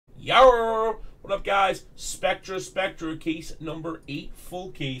Yarr! What up, guys? Spectra, case number 8,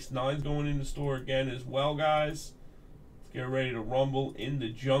 full case. 9's going in the store again as well, guys. Let's get ready to rumble in the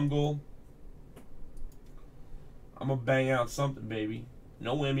jungle. I'm going to bang out something, baby.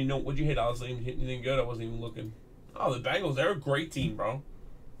 No whammy, no. What'd you hit? I wasn't even hitting anything good. I wasn't even looking. Oh, the Bengals, they're a great team, bro.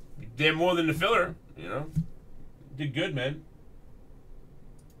 You did more than the filler, you know. Did good, man.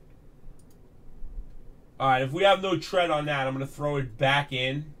 Alright, if we have no tread on that, I'm going to throw it back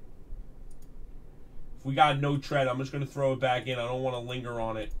in. If we got no tread, I'm just going to throw it back in. I don't want to linger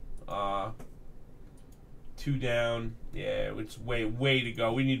on it. 2 down. Yeah, it's way to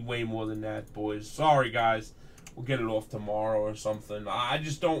go. We need way more than that, boys. Sorry, guys. We'll get it off tomorrow or something. I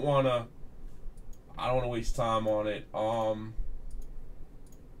just don't want to... I don't want to waste time on it. I'm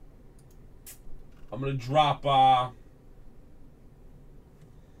going to drop...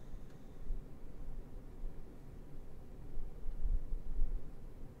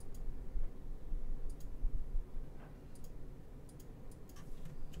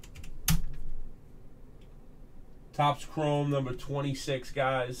 Topps Chrome number 26,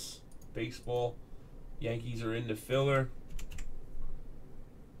 guys. Baseball. Yankees are in the filler.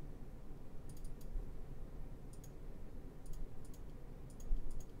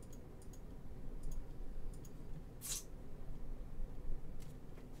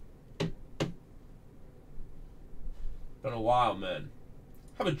 Been a while, man.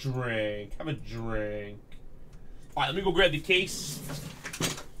 Have a drink. Have a drink. All right, let me go grab the case.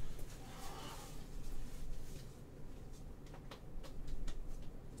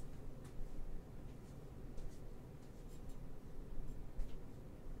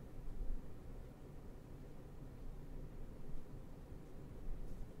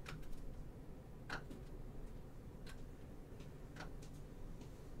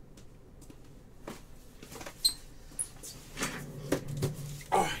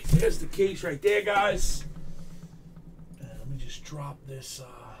 There's the case right there, guys. And let me just drop this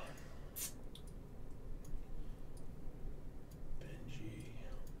Benji,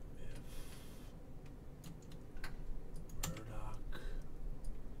 Murdoch,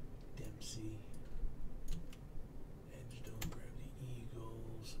 Dempsey, Edge don't grab the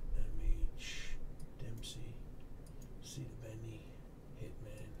Eagles, MH, Dempsey, see the Benny,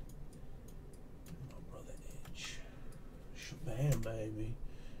 Hitman, my brother Edge, Shabam, baby.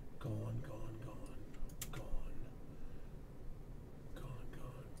 Gone.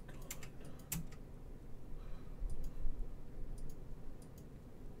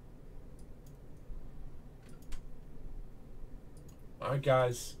 Alright,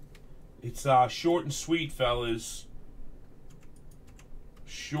 guys. It's short and sweet, fellas.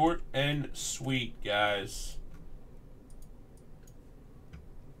 Short and sweet, guys.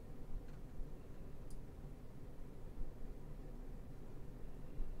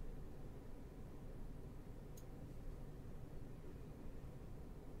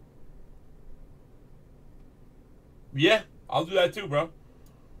 Yeah, I'll do that too, bro.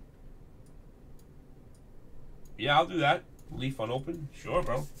 Yeah, I'll do that. Leaf unopened? Sure,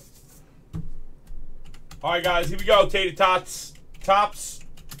 bro. Alright, guys, here we go. Tater Tots. Topps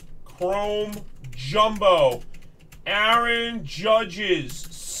Chrome Jumbo. Aaron Judge's.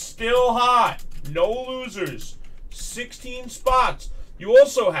 Still hot. No losers. 16 spots. You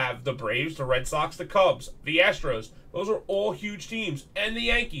also have the Braves, the Red Sox, the Cubs, the Astros. Those are all huge teams. And the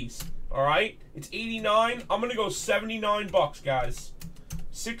Yankees. Alright? It's 89. I'm going to go 79 bucks, guys.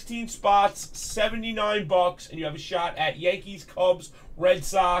 16 spots, 79 bucks, and you have a shot at Yankees, Cubs, Red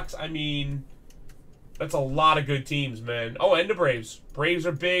Sox. I mean, that's a lot of good teams, man. Oh, and the Braves. Braves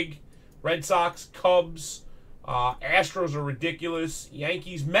are big. Red Sox, Cubs, Astros are ridiculous.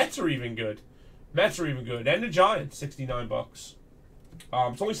 Yankees, Mets are even good. Mets are even good. And the Giants, 69 bucks.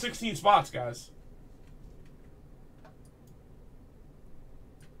 It's only 16 spots, guys.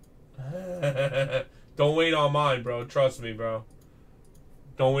 Don't wait on mine, bro. Trust me, bro.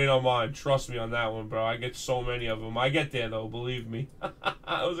 Don't wait on mine. Trust me on that one, bro. I get so many of them. I get there, though. Believe me.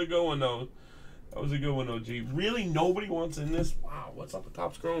 That was a good one, though. That was a good one, though, G. Really? Nobody wants in this? Wow. What's up with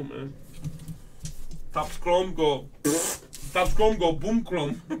Topps Chrome, man? Topps Chrome go... Topps Chrome go boom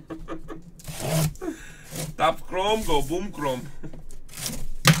chrome. Topps Chrome go boom chrome.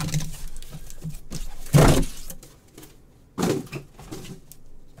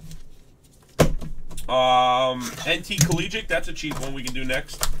 NT Collegiate, that's a cheap one we can do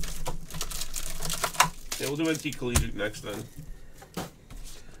next. Yeah, we'll do NT Collegiate next then.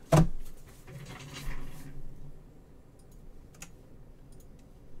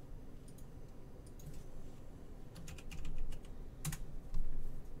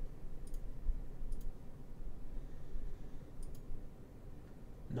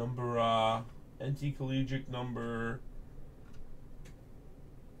 Number, NT Collegiate number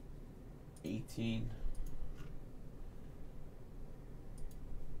 18.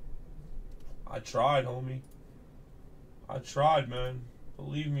 I tried, homie. I tried, man.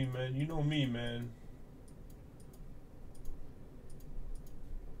 Believe me, man. You know me, man.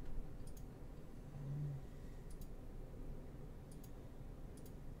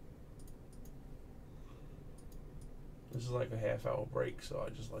 This is like a half-hour break, so I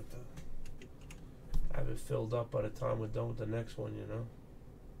just like to have it filled up by the time we're done with the next one, you know?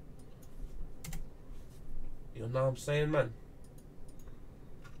 You know what I'm saying, man?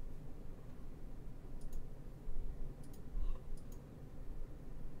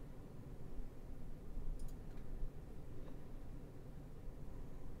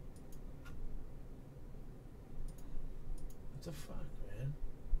 What the fuck, man?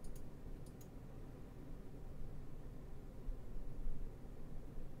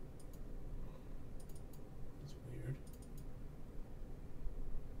 That's weird.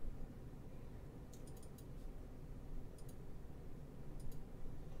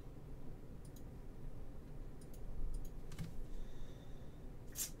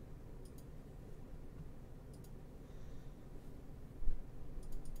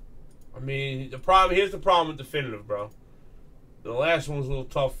 I mean, here's the problem with Definitive, bro. The last one was a little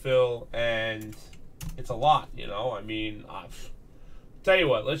tough fill, and it's a lot, you know? I mean, tell you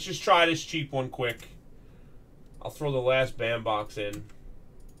what, let's just try this cheap one quick. I'll throw the last band box in.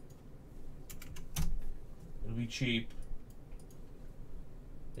 It'll be cheap.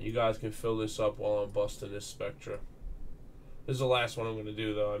 And you guys can fill this up while I'm busting this Spectra. This is the last one I'm going to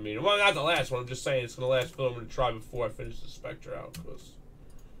do, though. I mean, well, not the last one. I'm just saying it's going to last fill I'm going to try before I finish the Spectra out, because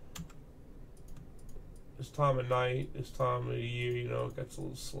this time of night, this time of the year, you know, it gets a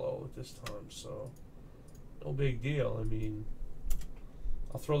little slow at this time, so no big deal. I mean,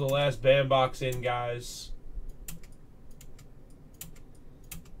 I'll throw the last band box in, guys.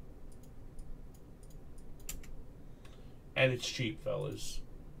 And it's cheap, fellas.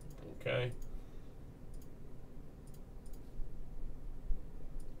 Okay.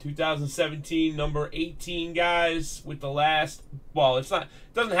 2017 number 18, guys, with the last, well, it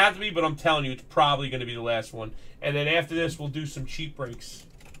doesn't have to be, but I'm telling you, it's probably going to be the last one. And then after this, we'll do some cheap breaks.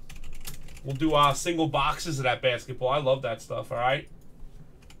 We'll do single boxes of that basketball. I love that stuff, all right?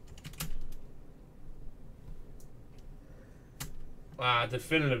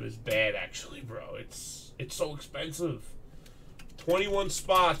 Definitive is bad, actually, bro. It's so expensive. 21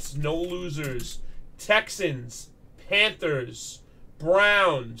 spots, no losers. Texans, Panthers,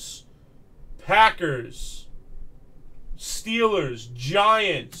 Browns, Packers, Steelers,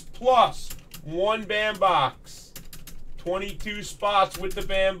 Giants, plus one band box. 22 spots with the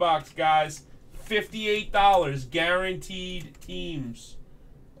band box, guys. $58 guaranteed teams.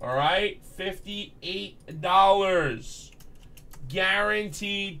 All right? $58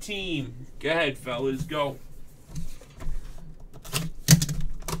 guaranteed team. Go ahead, fellas. Go.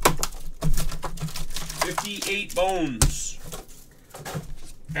 58 bones.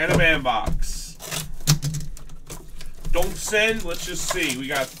 And a band box. Don't send. Let's just see. We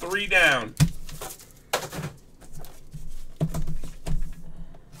got 3 down.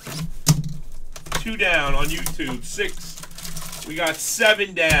 Two down on YouTube. 6. We got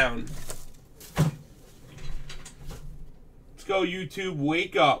 7 down. Let's go, YouTube.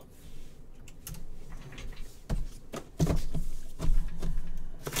 Wake up.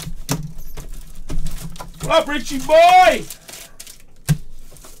 What up, Richie boy?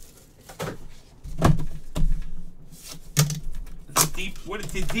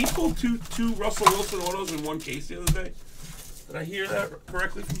 Did Deep pull two Russell Wilson autos in one case the other day? Did I hear that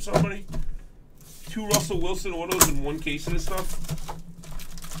correctly from somebody? 2 Russell Wilson autos in one case of this stuff?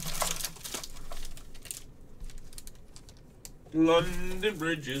 London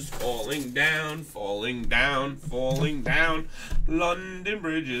Bridge is falling down, falling down, falling down. London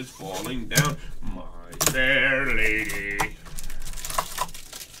Bridge is falling down, my fair lady.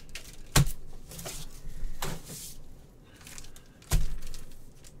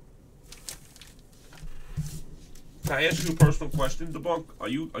 Can I ask you a personal question, Debunk? Are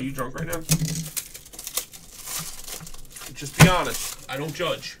you drunk right now? Just be honest. I don't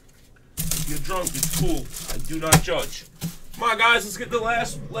judge. If you're drunk, it's cool. I do not judge. Come on, guys. Let's get the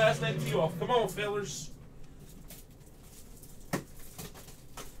last NT off. Come on, fellas.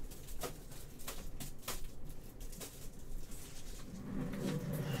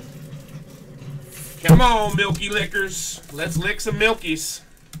 Come on, Milky Lickers. Let's lick some Milkies.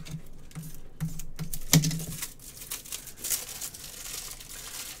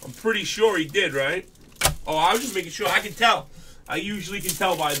 I'm pretty sure he did, right? Oh, I was just making sure. I can tell. I usually can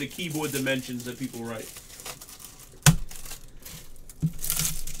tell by the keyboard dimensions that people write.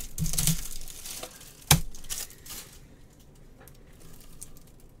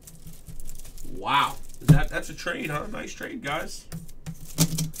 Wow. That's a trade, huh? Nice trade, guys.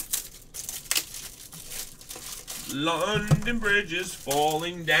 London Bridge is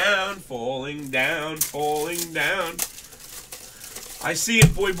falling down, falling down, falling down. I see it,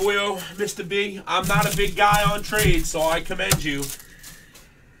 boyo, Mr. B. I'm not a big guy on trades, so I commend you.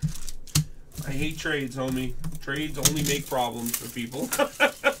 I hate trades, homie. Trades only make problems for people.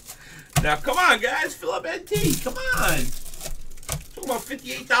 Now, come on, guys. Fill up NT. Come on. Talking about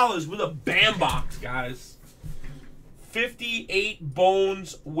 $58 with a BAM box, guys. 58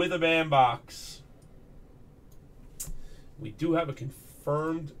 bones with a BAM box. We do have a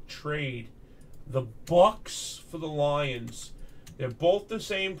confirmed trade. The Bucks for the Lions. They're both the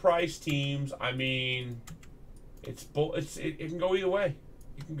same price teams. I mean, it can go either way.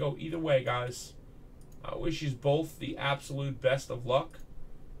 It can go either way, guys. I wish you both the absolute best of luck.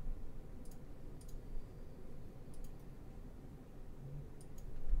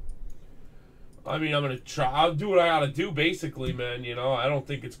 I mean, I'm going to try. I'll do what I got to do, basically, man. You know, I don't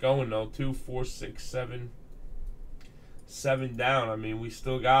think it's going, though. 2, 4, 6, 7. 7 down. I mean, we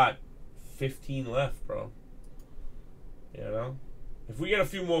still got 15 left, bro. You know? If we get a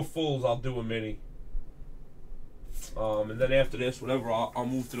few more fulls, I'll do a mini. And then after this, whatever, I'll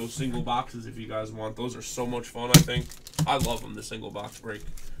move to those single boxes if you guys want. Those are so much fun, I think. I love them, the single box break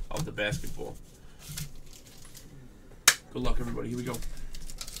of the basketball. Good luck, everybody. Here we go.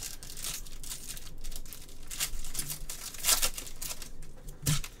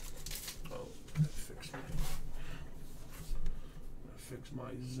 Fix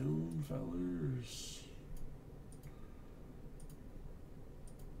my zoom, fellers.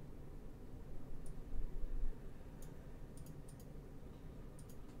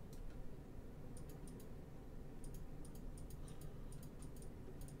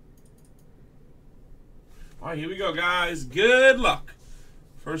 All right, here we go, guys. Good luck.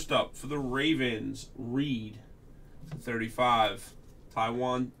 First up for the Ravens, Reed, 35.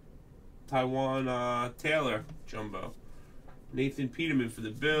 Taiwan Taylor, jumbo. Nathan Peterman for the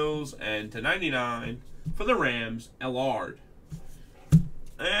Bills, and to 99 for the Rams, Ellard.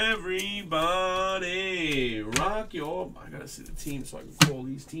 Everybody, rock your... I gotta see the team so I can call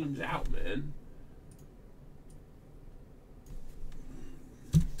these teams out, man.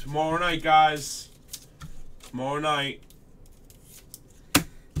 Tomorrow night, guys. Tomorrow night,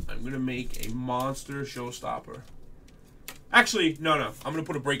 I'm gonna make a monster showstopper. Actually, no. I'm gonna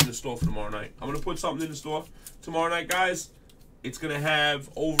put a break in the store for tomorrow night. I'm gonna put something in the store tomorrow night, guys. It's going to have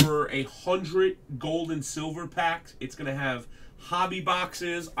over 100 gold and silver packs. It's going to have hobby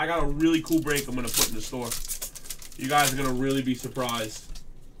boxes. I got a really cool break I'm going to put in the store. You guys are going to really be surprised.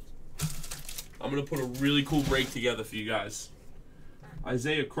 I'm going to put a really cool break together for you guys.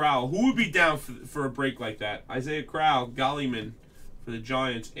 Isaiah Crowell. Who would be down for a break like that? Isaiah Crowell, Gollyman for the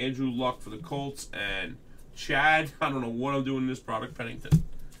Giants, Andrew Luck for the Colts, and Chad. I don't know what I'm doing in this product, Pennington.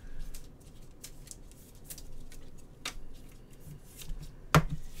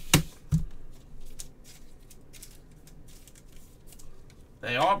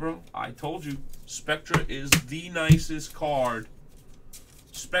 They are, bro. I told you. Spectra is the nicest card.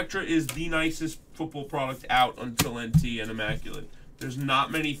 Spectra is the nicest football product out until NT and Immaculate. There's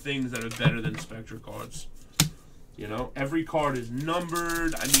not many things that are better than Spectra cards. You know, every card is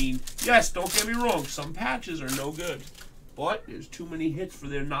numbered. I mean, yes, don't get me wrong. Some patches are no good. But there's too many hits for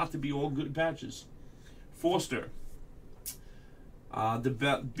there not to be all good patches. Forster.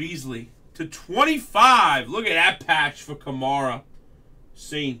 Beasley to 25. Look at that patch for Kamara.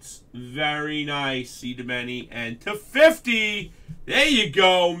 Saints, very nice. See the many. And to 50, there you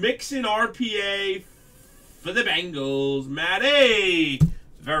go. Mixing RPA for the Bengals. Matty.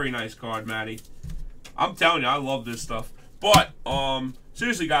 Very nice card, Matty. I'm telling you, I love this stuff. But,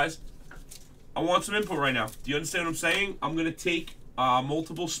 seriously, guys, I want some input right now. Do you understand what I'm saying? I'm going to take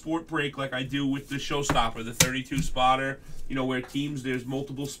multiple sport break like I do with the showstopper, the 32 spotter, you know, where there's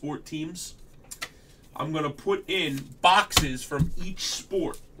multiple sport teams. I'm going to put in boxes from each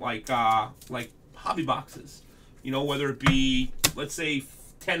sport, like hobby boxes. You know, whether it be, let's say,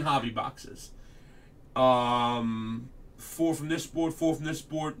 10 hobby boxes. 4 from this sport, 4 from this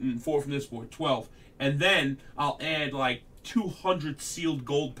sport, and 4 from this sport, 12. And then I'll add, like, 200 sealed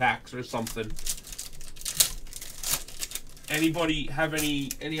gold packs or something. Anybody have any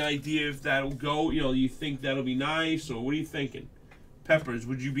idea if that'll go? You know, you think that'll be nice, or what are you thinking? Peppers,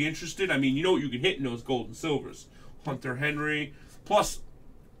 would you be interested? I mean, you know what you can hit in those gold and silvers. Hunter Henry. Plus,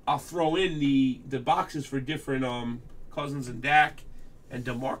 I'll throw in the boxes for different Cousins and Dak, and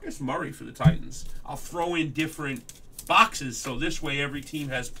DeMarcus Murray for the Titans. I'll throw in different boxes so this way every team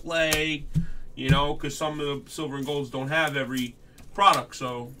has play, you know, because some of the silver and golds don't have every product,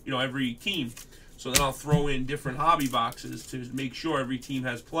 so, you know, every team. So then I'll throw in different hobby boxes to make sure every team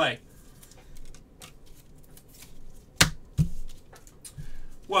has play.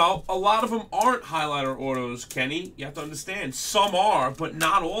 Well, a lot of them aren't highlighter autos, Kenny. You have to understand. Some are, but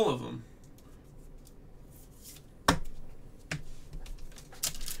not all of them.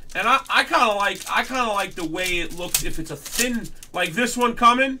 And I kind of like the way it looks if it's a thin, like this one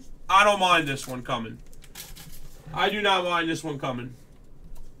coming. I don't mind this one coming. I do not mind this one coming.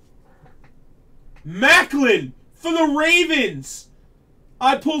 Macklin for the Ravens.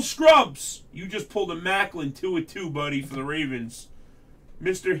 I pull Scrubs. You just pulled a Macklin 2/2, buddy, for the Ravens.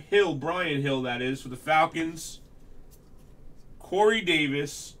 Mr. Hill, Brian Hill, that is, for the Falcons. Corey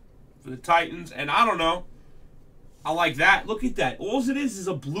Davis for the Titans. And I don't know. I like that. Look at that. All it is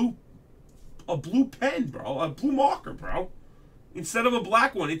a blue pen, bro. A blue marker, bro. Instead of a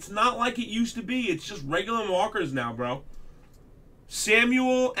black one. It's not like it used to be. It's just regular markers now, bro.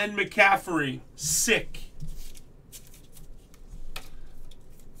 Samuel and McCaffrey. Sick.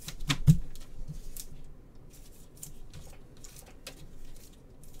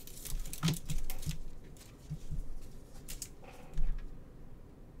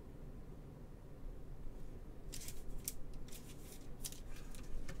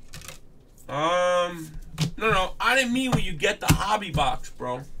 No, I didn't mean when you get the hobby box,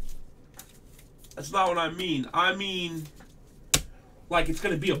 bro. That's not what I mean. I mean, like it's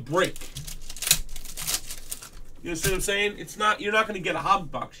gonna be a break. You understand what I'm saying? It's not. You're not gonna get a hobby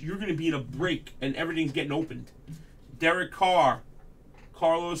box. You're gonna be in a break, and everything's getting opened. Derek Carr,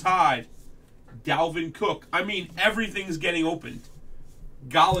 Carlos Hyde, Dalvin Cook. I mean, everything's getting opened.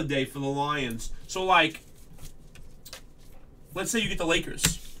 Galladay for the Lions. So, like, let's say you get the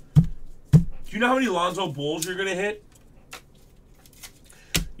Lakers. Do you know how many Lonzo Balls you're going to hit?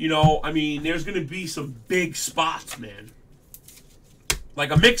 You know, I mean, there's going to be some big spots, man.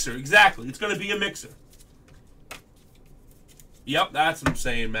 Like a mixer, exactly. It's going to be a mixer. Yep, that's what I'm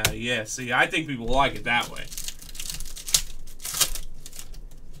saying, Matty. Yeah, see, I think people like it that way.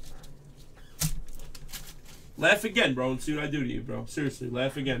 Laugh again, bro, and see what I do to you, bro. Seriously,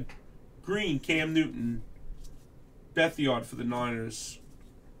 laugh again. Green, Cam Newton. Bethiard for the Niners.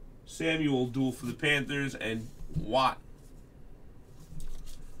 Samuel duel for the Panthers, and Watt.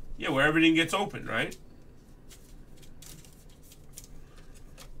 Yeah, where everything gets open, right?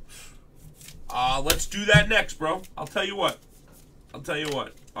 Let's do that next, bro. I'll tell you what. I'm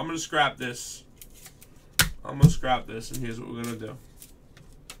going to scrap this. And here's what we're going to do.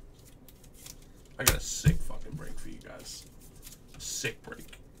 I got a sick fucking break for you guys. Sick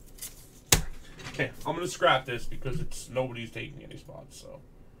break. Okay, I'm going to scrap this because nobody's taking any spots, so.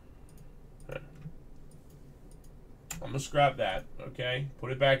 I'm going to scrap that, okay?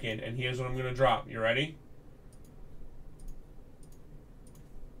 Put it back in, and here's what I'm going to drop. You ready?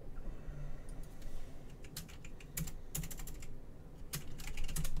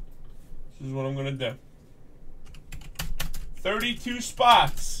 This is what I'm going to do. 32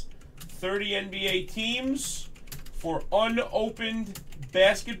 spots, 30 NBA teams for unopened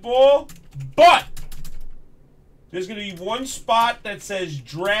basketball, but there's going to be one spot that says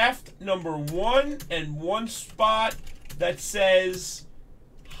draft number 1 and one spot that says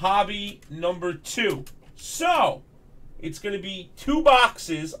hobby number 2. So, it's going to be 2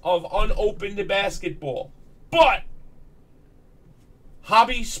 boxes of unopened basketball. But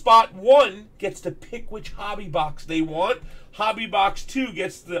hobby spot 1 gets to pick which hobby box they want. Hobby box 2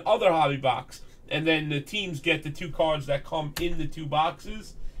 gets the other hobby box. And then the teams get the 2 cards that come in the 2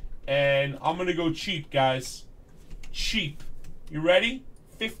 boxes. And I'm going to go cheap, guys. Cheap. You ready?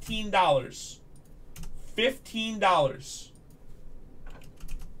 $15. $15.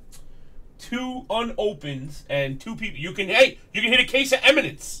 2 unopened and 2 people. You can hit a case of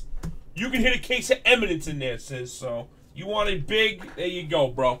Eminence. You can hit a case of Eminence in there, sis. So you want it big? There you go,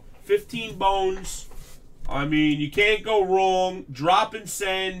 bro. 15 bones. I mean, you can't go wrong. Drop and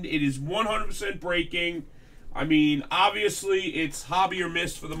send. It is 100% breaking. I mean, obviously it's hobby or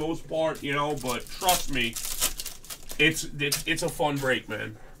miss for the most part, you know, but trust me, it's a fun break,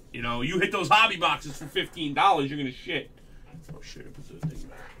 man. You know, you hit those hobby boxes for $15, you're gonna shit. Oh shit, I put the thing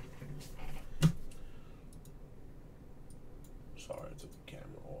back. Sorry, I took the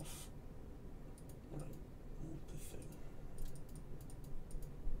camera off when I moved the thing.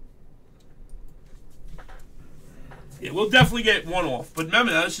 Yeah, we'll definitely get one off. But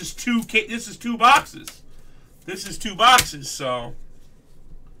remember, this is 2 boxes. This is 2 boxes, so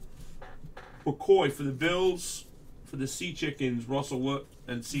McCoy for the Bills. for the Sea Chickens, Russell Wood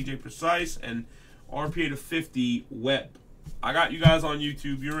and CJ Precise, and RPA to 50, Webb. I got you guys on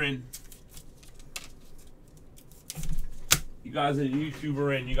YouTube. You're in. You guys in YouTube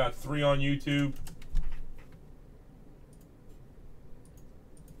are in. You got 3 on YouTube.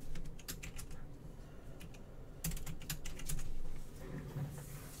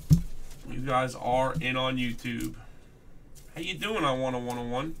 You guys are in on YouTube. How you doing on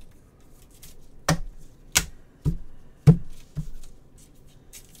 10101?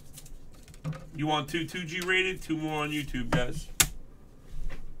 You want 2G rated? 2 more on YouTube, guys.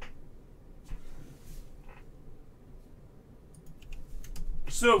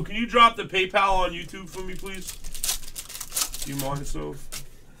 So, can you drop the PayPal on YouTube for me, please? Do you mind, so?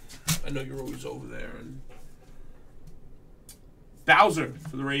 I know you're always over there. And Bowser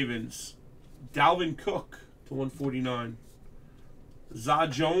for the Ravens. Dalvin Cook to 149. Za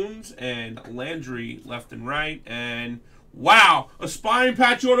Jones and Landry left and right. And wow, a spine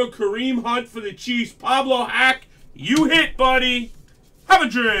patch auto Kareem Hunt for the Chiefs. Pablo Hack, you hit, buddy. Have a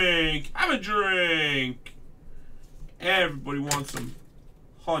drink. Have a drink. Everybody wants some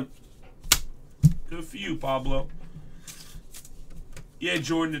Hunt. Good for you, Pablo. Yeah,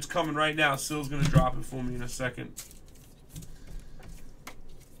 Jordan, it's coming right now. Sil's going to drop it for me in a second.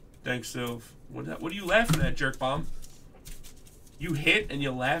 Thanks, Sil. What are you laughing at, jerk bomb? You hit and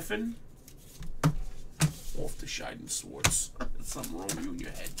you're laughing? Off the Scheiden Swords. There's something wrong with you in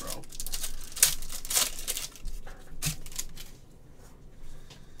your head, bro.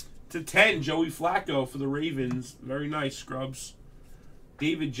 To 10, Joey Flacco for the Ravens. Very nice, scrubs.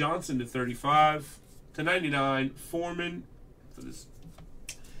 David Johnson to 35. To 99, Foreman for the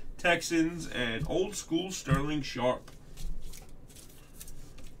Texans. And old school Sterling Sharp.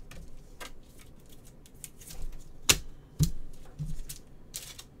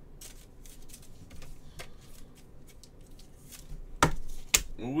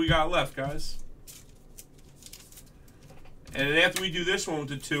 What we got left, guys? And then after we do this one with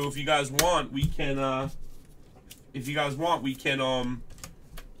the 2, if you guys want, we can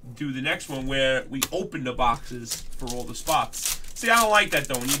do the next one where we open the boxes for all the spots. See, I don't like that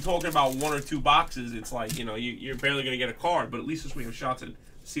though. When you're talking about 1 or 2 boxes, it's like, you know, you're barely gonna get a card. But at least this way we have shots at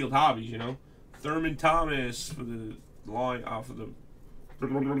sealed hobbies, you know. Thurman Thomas for the line for the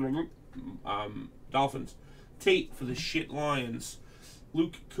Dolphins. Tate for the shit Lions.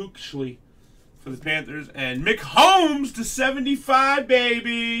 Luke Kuechly for the Panthers. And Mick Holmes to 75,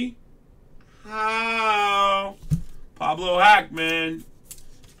 baby. How? Pablo Hack, man.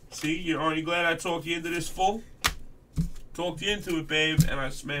 See, aren't you glad I talked you into this full? Talked you into it, babe, and I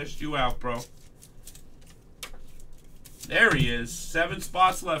smashed you out, bro. There he is. 7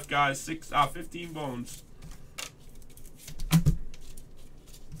 spots left, guys. 15 bones.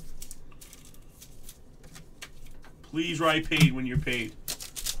 Please write paid when you're paid.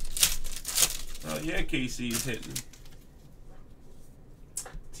 Oh, yeah, KC is hitting.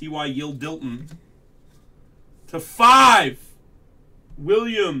 T.Y. Yildilton to 5.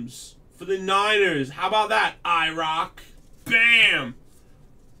 Williams for the Niners. How about that, I-Rock? Bam!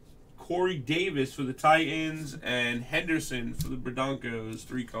 Corey Davis for the Titans. And Henderson for the Broncos.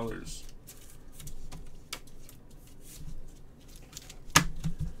 3 colors.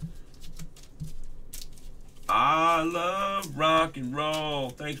 I love rock and roll.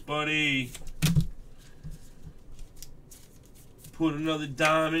 Thanks, buddy. Put another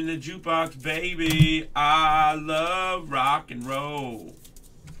dime in the jukebox, baby. I love rock and roll.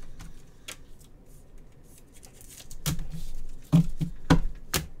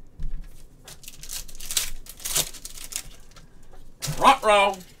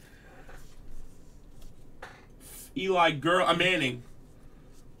 Ruh-roh. Eli Manning.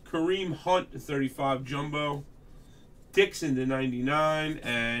 Kareem Hunt to 35 jumbo. Dixon to 99.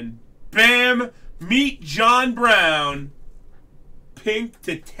 And bam! Meet John Brown. Pink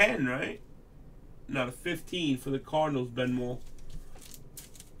to 10, right? Not a 15 for the Cardinals, Ben Mall.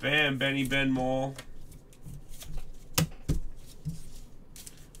 Bam, Ben Mall.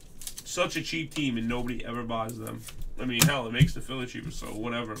 Such a cheap team and nobody ever buys them. I mean, hell, it makes the filler cheaper, so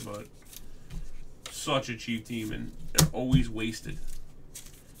whatever, but such a cheap team and they're always wasted.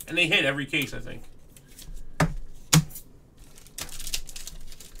 And they hit every case, I think.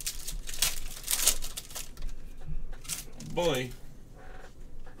 Boy.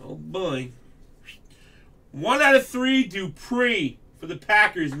 Oh, boy. 1 out of 3, Dupree for the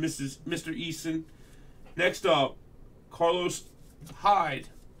Packers, Mr. Eason. Next up, Carlos Hyde.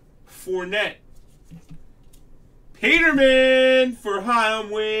 Fournette. Peterman for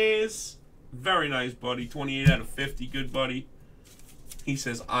Higham Ways. Very nice, buddy. 28 out of 50. Good, buddy. He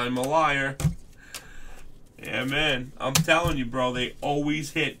says, I'm a liar. Yeah, man. I'm telling you, bro. They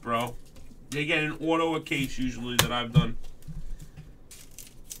always hit, bro. They get an auto a case usually that I've done.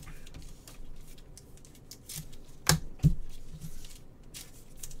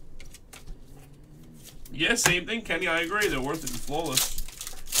 Yeah, same thing, Kenny. I agree. They're worth it and flawless.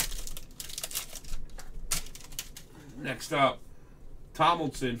 Next up,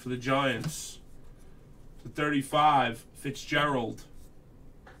 Tomlinson for the Giants. To 35, Fitzgerald.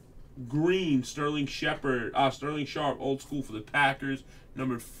 Green, Sterling Sharp, old school for the Packers.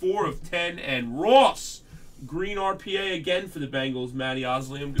 Numbered 4 of 10. And Ross, green RPA again for the Bengals. Matty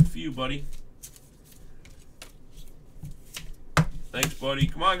Osliam, good for you, buddy. Thanks, buddy.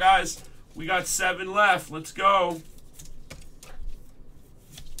 Come on, guys. We got 7 left. Let's go.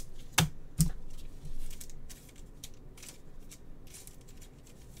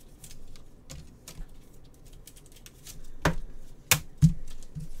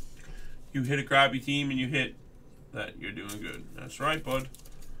 You hit a crappy team and you hit that, you're doing good. That's right, bud.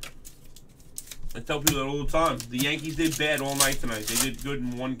 I tell people that all the time. The Yankees did bad all night tonight. They did good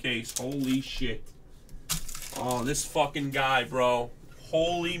in one case. Holy shit. Oh, this fucking guy, bro.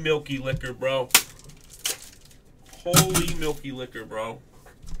 Holy milky liquor, bro. Holy milky liquor, bro.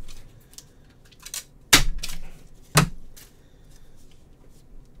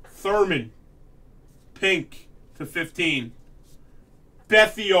 Thurman. Pink to 15.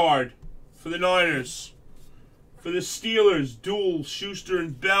 Bethiard for the Niners. For the Steelers, dual Schuster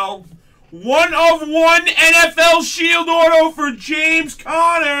and Bell. 1 of 1 NFL Shield auto for James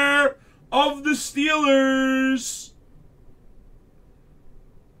Conner of the Steelers.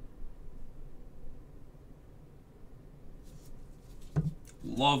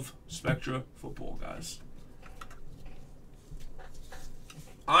 Love Spectra football, guys.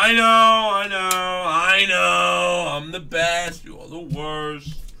 I know. I'm the best. You're the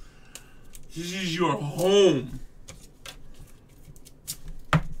worst. This is your home.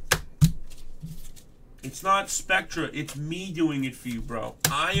 It's not Spectra. It's me doing it for you, bro.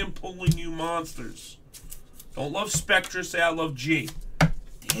 I am pulling you monsters. Don't love Spectra. Say I love G.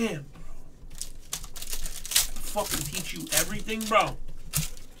 Damn, bro. I fucking teach you everything, bro.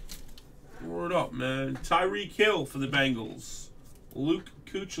 Word up, man. Tyreek Hill for the Bengals. Luke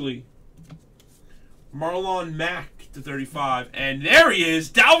Kuechly. Marlon Mack to 35. And there he is.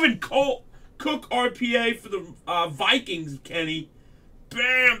 Dalvin Cook RPA for the Vikings, Kenny.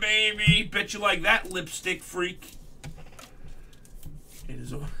 Bam, baby. Bet you like that, lipstick freak. It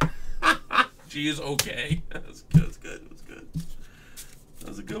is. She is okay. That was good. That was good. That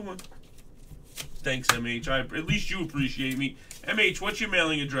was a good one. Thanks, MH. At least you appreciate me. MH, what's your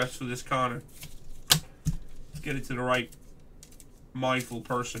mailing address for this, Connor? Let's get it to the right mindful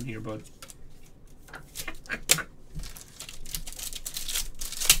person here, bud.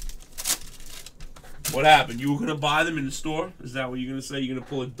 What happened? You were going to buy them in the store? Is that what you're going to say? You're going to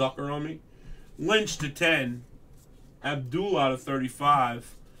pull a ducker on me? Lynch to 10. Abdullah to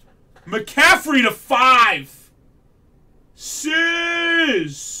 35. McCaffrey to 5.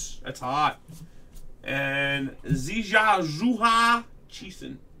 Sis! That's hot. And Zija Juha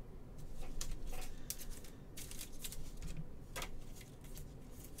Cheeson.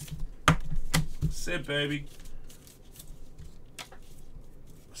 Sit, baby.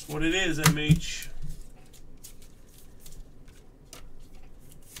 That's what it is, MH.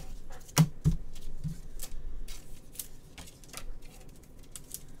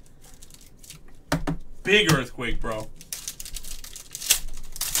 Big earthquake, bro.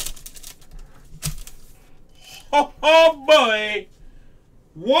 Oh boy.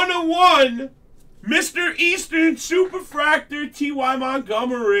 101. Mr. Eastern Superfractor T.Y.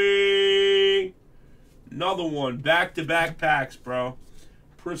 Montgomery. Another one. Back-to-back packs, bro.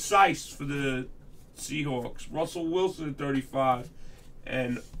 Precise for the Seahawks. Russell Wilson at 35.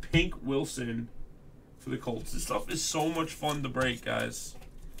 And Pink Wilson for the Colts. This stuff is so much fun to break, guys.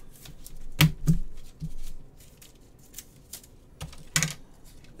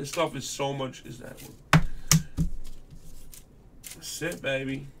 This stuff is so much. Is that one? Sit,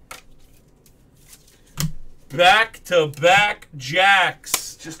 baby. Back-to-back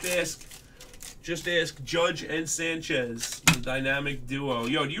jacks. Just ask Judge and Sanchez, the dynamic duo.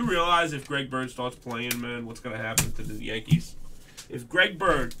 Yo, do you realize if Greg Bird starts playing, man, what's gonna happen to the Yankees? If Greg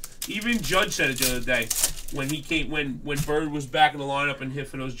Bird, even Judge said it the other day when he came, when Bird was back in the lineup and hit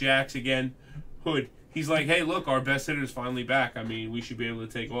for those jacks again. Hood. He's like, hey, look, our best hitter is finally back. I mean, we should be able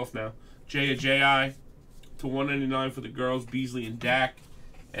to take off now. J.I. to 199 for the girls, Beasley and Dak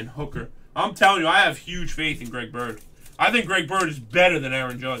and Hooker. I'm telling you, I have huge faith in Greg Bird. I think Greg Bird is better than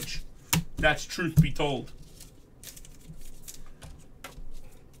Aaron Judge. That's truth be told.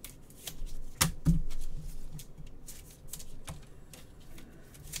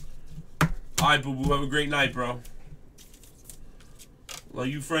 All right, Boo Boo. Have a great night, bro. Love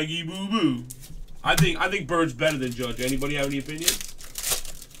you, Frankie Boo Boo. I think Bird's better than Judge. Anybody have any opinion?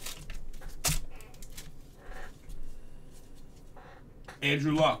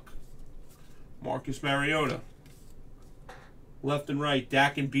 Andrew Luck. Marcus Mariota. Left and right,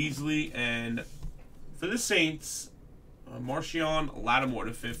 Dak and Beasley. And for the Saints, Marcion Lattimore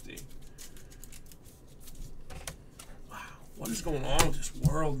to 50. Wow, what is going on with this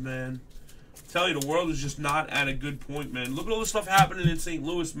world, man? I tell you, the world is just not at a good point, man. Look at all the stuff happening in St.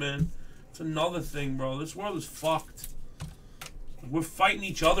 Louis, man. It's another thing, bro. This world is fucked. We're fighting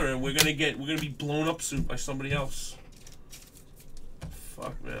each other, and we're gonna be blown up soon by somebody else.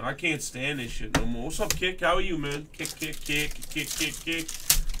 Fuck, man. I can't stand this shit no more. What's up, Kick? How are you, man? Kick.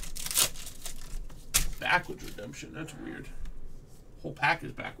 Backwards redemption. That's weird. Whole pack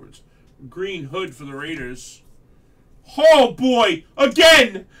is backwards. Green hood for the Raiders. Oh, boy.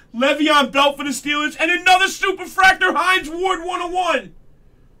 Again. Le'Veon Bell for the Steelers. And another Superfractor Hines Ward 101.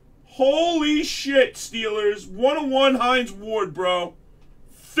 Holy shit, Steelers. 101 Hines Ward, bro.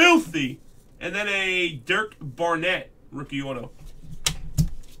 Filthy. And then a Dirk Barnett rookie auto.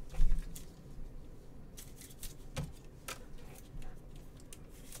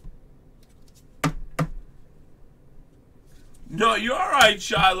 No, you're all right,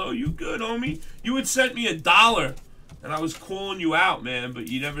 Shiloh. You good, homie. You had sent me $1, and I was calling you out, man, but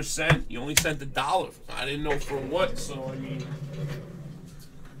you never sent. You only sent $1. I didn't know for what, so, I mean...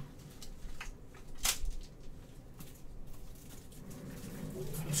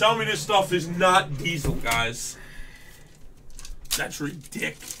 Tell me this stuff is not diesel, guys. That's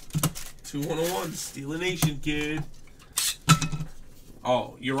ridiculous. 2-1-1, Steeler Nation, kid.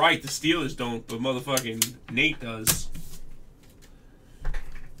 Oh, you're right. The Steelers don't, but motherfucking Nate does.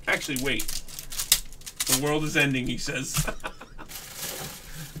 Actually, wait. The world is ending, he says.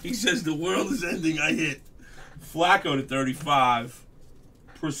 He says the world is ending. I hit. Flacco to 35.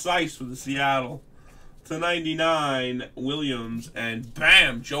 Precise for the Seattle. To 99, Williams. And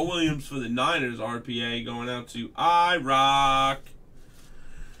bam, Joe Williams for the Niners. RPA going out to iRock.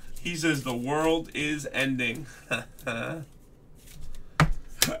 He says the world is ending.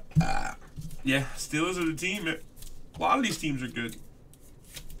 Yeah, Steelers are the team. A lot of these teams are good.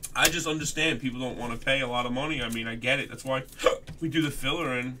 I just understand people don't want to pay a lot of money. I mean, I get it. That's why we do the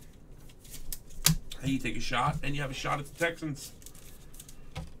filler, and hey, you take a shot, and you have a shot at the Texans.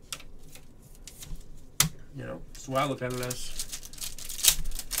 You know, that's the way I look at it as.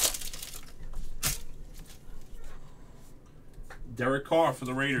 Derek Carr for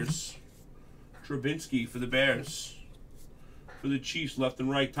the Raiders. Trubinsky for the Bears. For the Chiefs, left and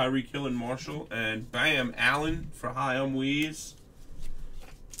right, Tyreek Hill and Marshall. And bam, Allen for Hi, I'm Weez.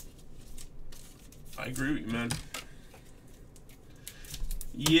 I agree with you, man.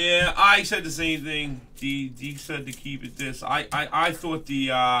 Yeah, I said the same thing. D said to keep it this. I thought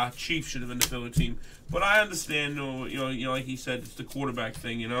the Chiefs should have been the filler team, but I understand. You know, like he said, it's the quarterback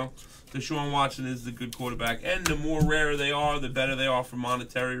thing. You know, Deshaun Watson is the good quarterback, and the more rare they are, the better they are for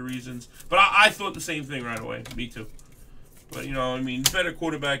monetary reasons. But I thought the same thing right away. Me too. But you know, I mean, better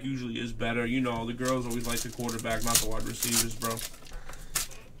quarterback usually is better. You know, the girls always like the quarterback, not the wide receivers, bro.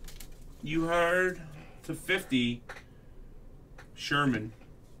 You heard? To 50, Sherman.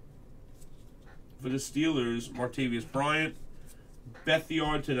 For the Steelers, Martavius Bryant.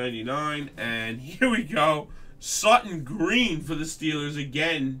 Bethiard to 99. And here we go. Sutton Green for the Steelers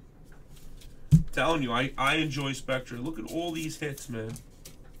again. I'm telling you, I enjoy Spectra. Look at all these hits, man.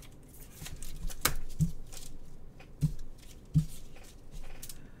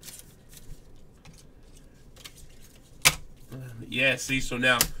 Yeah, see, so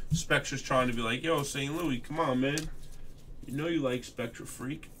now Spectra's trying to be like, yo, St. Louis, come on, man. You know you like Spectra,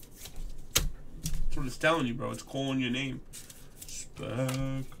 freak. That's what it's telling you, bro. It's calling your name.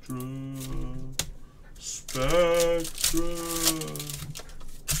 Spectra. Spectra.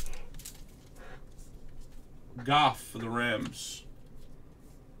 Goff for the Rams.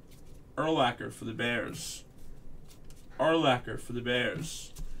 Urlacher for the Bears. Urlacher for the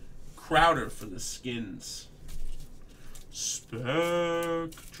Bears. Crowder for the Skins. Spectra.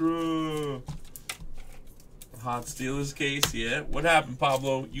 Hot Steelers case, yeah. What happened,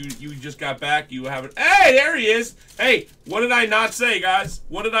 Pablo? You just got back. You haven't. Hey, there he is. Hey, what did I not say, guys?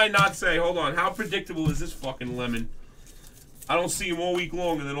 What did I not say? Hold on. How predictable is this fucking lemon? I don't see him all week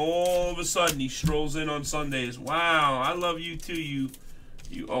long, and then all of a sudden he strolls in on Sundays. Wow, I love you too. You.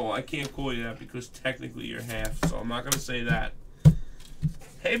 Oh, I can't call you that because technically you're half, so I'm not gonna say that.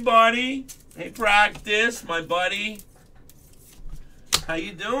 Hey, buddy. Hey, Practice, my buddy. How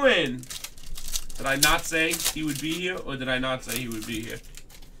you doing? Did I not say he would be here, or did I not say he would be here?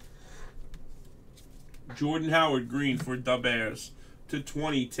 Jordan Howard green for the Bears.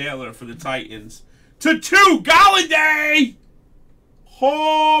 /20 Taylor for the Titans. /2 Galladay!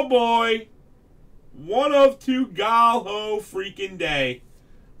 Oh boy. 1 of 2 Galho freaking day.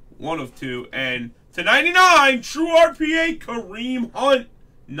 1 of 2. And /99 true RPA Kareem Hunt.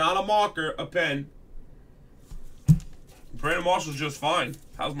 Not a marker, a pen. Brandon Marshall's just fine.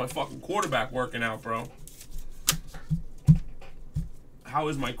 How's my fucking quarterback working out, bro? How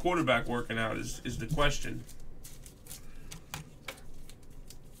is my quarterback working out is the question.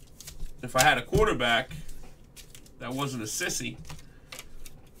 If I had a quarterback that wasn't a sissy,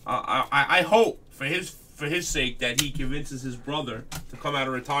 I hope for his sake that he convinces his brother to come out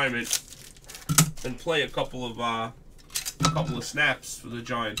of retirement and play a couple of snaps for the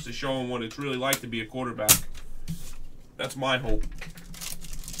Giants to show him what it's really like to be a quarterback. That's my hope.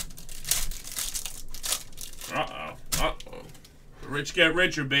 Rich get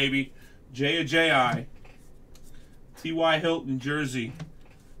richer, baby. J-O-J-I. T.Y. Hilton jersey.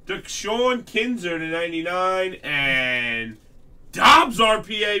 Deshaun Kinzer /99. And Dobbs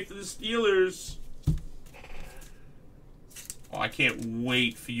RPA for the Steelers. Oh, I can't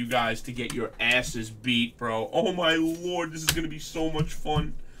wait for you guys to get your asses beat, bro. Oh, my Lord. This is going to be so much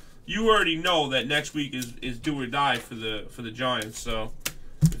fun. You already know that next week is do or die for the Giants. So,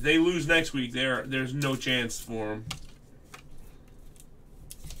 if they lose next week, there's no chance for them.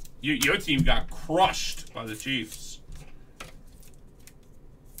 Your team got crushed by the Chiefs.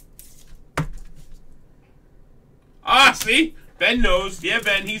 Ah, see? Ben knows. Yeah,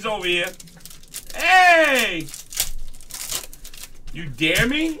 Ben, he's over here. Hey! You dare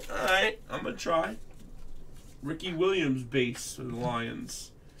me? Alright, I'm going to try. Ricky Williams base for the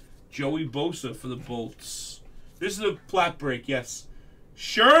Lions. Joey Bosa for the Bolts. This is a plat break, yes.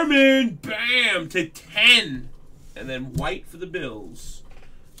 Sherman, bam, /10. And then White for the Bills.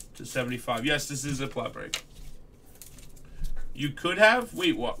 /75. Yes, this is a plat break. You could have?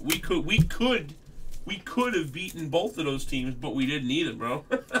 Wait, what? We could have beaten both of those teams, but we didn't either, bro.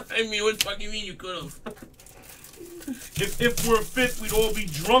 I mean, what the fuck you mean you could have? If we're fifth, we'd all be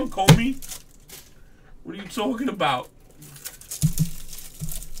drunk, homie. What are you talking about?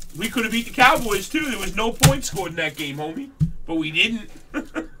 We could have beat the Cowboys, too. There was no points scored in that game, homie. But we didn't.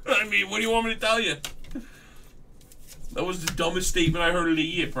 I mean, what do you want me to tell you? That was the dumbest statement I heard of the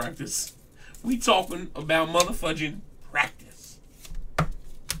year, practice. We talking about motherfudging practice.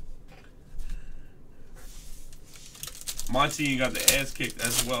 My team got the ass kicked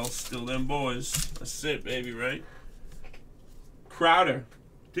as well. Still them boys. That's it, baby, right? Crowder.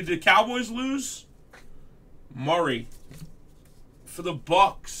 Did the Cowboys lose? Murray. For the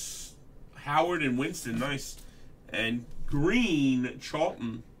Bucks. Howard and Winston. Nice. And Green,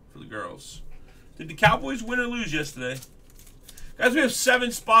 Charlton for the girls. Did the Cowboys win or lose yesterday? Guys, we have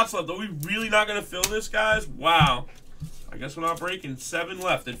 7 spots left. Are we really not going to fill this, guys? Wow. I guess we're not breaking. 7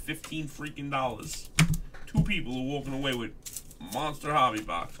 left at $15 freaking. 2 people are walking away with Monster Hobby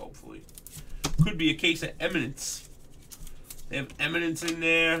Box, hopefully. Could be a case of Eminence. They have Eminence in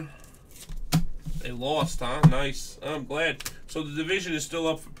there. They lost, huh? Nice. I'm glad. So the division is still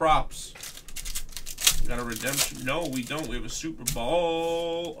up for props. We got a redemption. No, we don't. We have a Super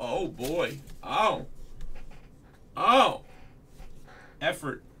Bowl. Oh, boy. Oh. Oh.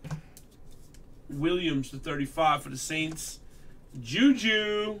 Effort. Williams /35 for the Saints.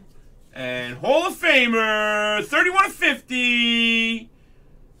 Juju. And Hall of Famer. 31/50.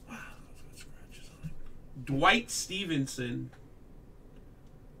 Wow. Dwight Stevenson.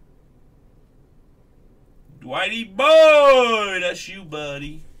 Dwighty boy. That's you,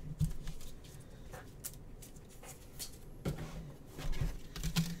 buddy.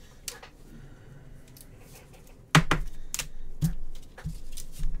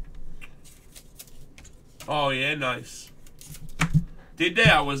 Oh, yeah, nice. Did they?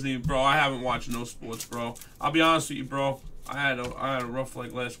 I wasn't even, bro. I haven't watched no sports, bro. I'll be honest with you, bro. I had a rough,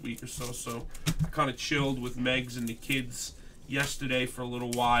 like, last week or so I kind of chilled with Megs and the kids yesterday for a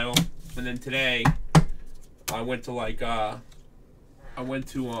little while. And then today, I went to, like, my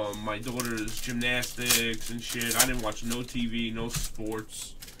daughter's gymnastics and shit. I didn't watch no TV, no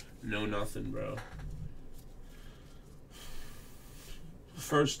sports, no nothing, bro.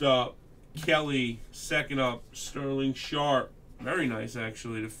 First up, Kelly. Second up, Sterling Sharp. Very nice,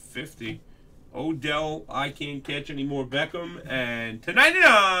 actually, /50. Odell, I can't catch any more. Beckham. And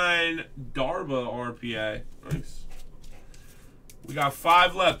 /99, Darba RPA. Nice. We got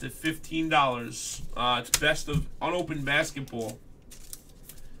 5 left at $15. It's best of unopened basketball.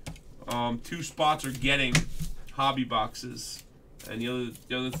 2 spots are getting hobby boxes. And the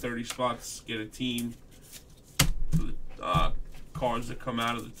other 30 spots get a team for the cards that come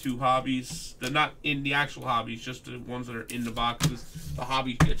out of the 2 hobbies. They're not in the actual hobbies, just the ones that are in the boxes. The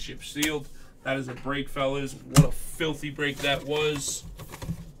hobbies get shipped sealed. That is a break, fellas. What a filthy break that was.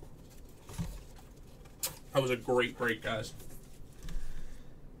 That was a great break, guys.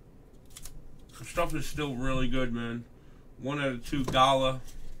 Some stuff is still really good, man. 1 out of 2 Gala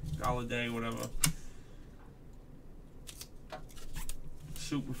Day, whatever.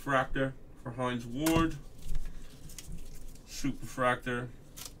 Super Fractor for Hines Ward. Super Fractor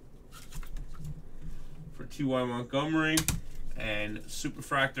for T.Y. Montgomery. And Super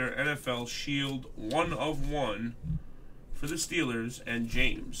Fractor NFL Shield 1 of 1 for the Steelers and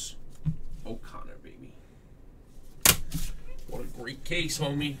James O'Connor, baby. What a great case,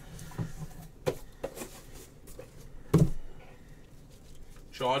 homie.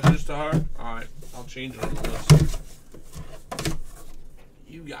 Chargers to her? Alright, I'll change it on the list.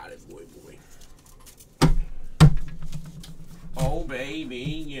 You got it, boy. Oh,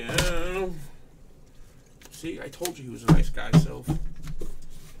 baby, yeah. See, I told you he was a nice guy, Sylph.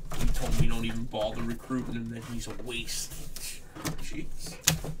 He told me don't even bother recruiting him, that he's a waste. Jeez.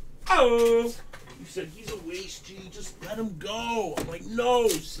 Oh! You said he's a waste, G. Just let him go. I'm like, no,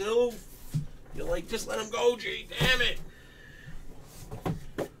 Sylph. You're like, just let him go, G. Damn it.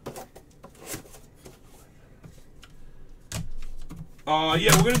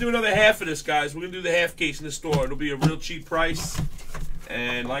 Yeah, we're going to do another half of this, guys. We're going to do the half case in the store. It'll be a real cheap price.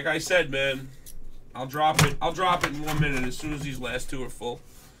 And like I said, man, I'll drop it. I'll drop it in 1 minute as soon as these last 2 are full.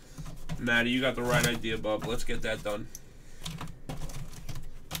 Maddie, you got the right idea, bub. Let's get that done.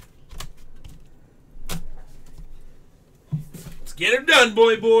 Let's get it done,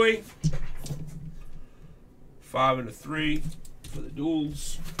 boy. 5 and a 3 for the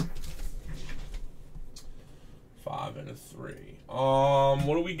duels. 5 and a 3.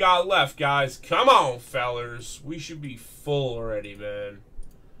 What do we got left, guys? Come on, fellers. We should be full already, man.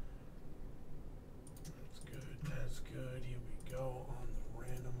 That's good. Here we go on the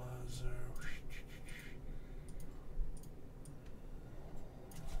randomizer.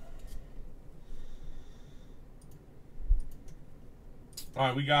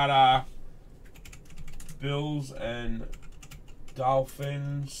 Alright, we got Bills and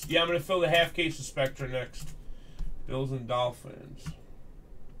Dolphins. Yeah, I'm gonna fill the half case of Spectra next. Bills and Dolphins.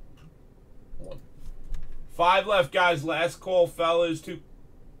 1. 5 left, guys. Last call, fellas. 2,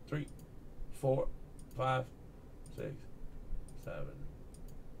 3, 4, 5, 6, 7,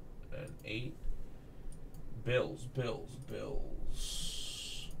 and 8. Bills.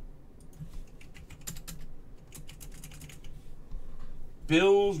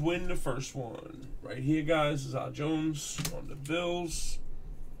 Bills win the first one. Right here, guys, is Al Jones on the Bills.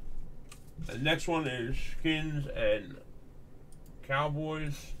 The next one is Skins and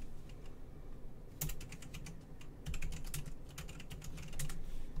Cowboys.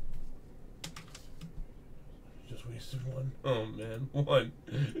 Just wasted 1. Oh, man. 1,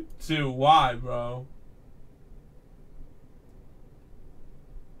 2. Why, bro?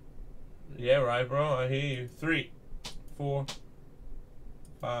 Yeah, right, bro. I hear you. 3, 4,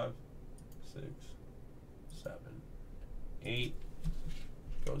 5, 6, 7, 8.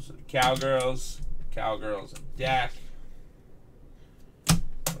 Goes to the Cowgirls. Cowgirls and Dak.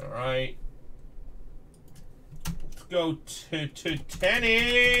 Alright. Let's go to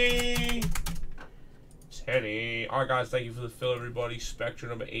Tenny. Alright, guys. Thank you for the fill, everybody. Spectra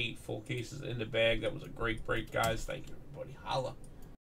number 8. Full cases in the bag. That was a great break, guys. Thank you, everybody. Holla.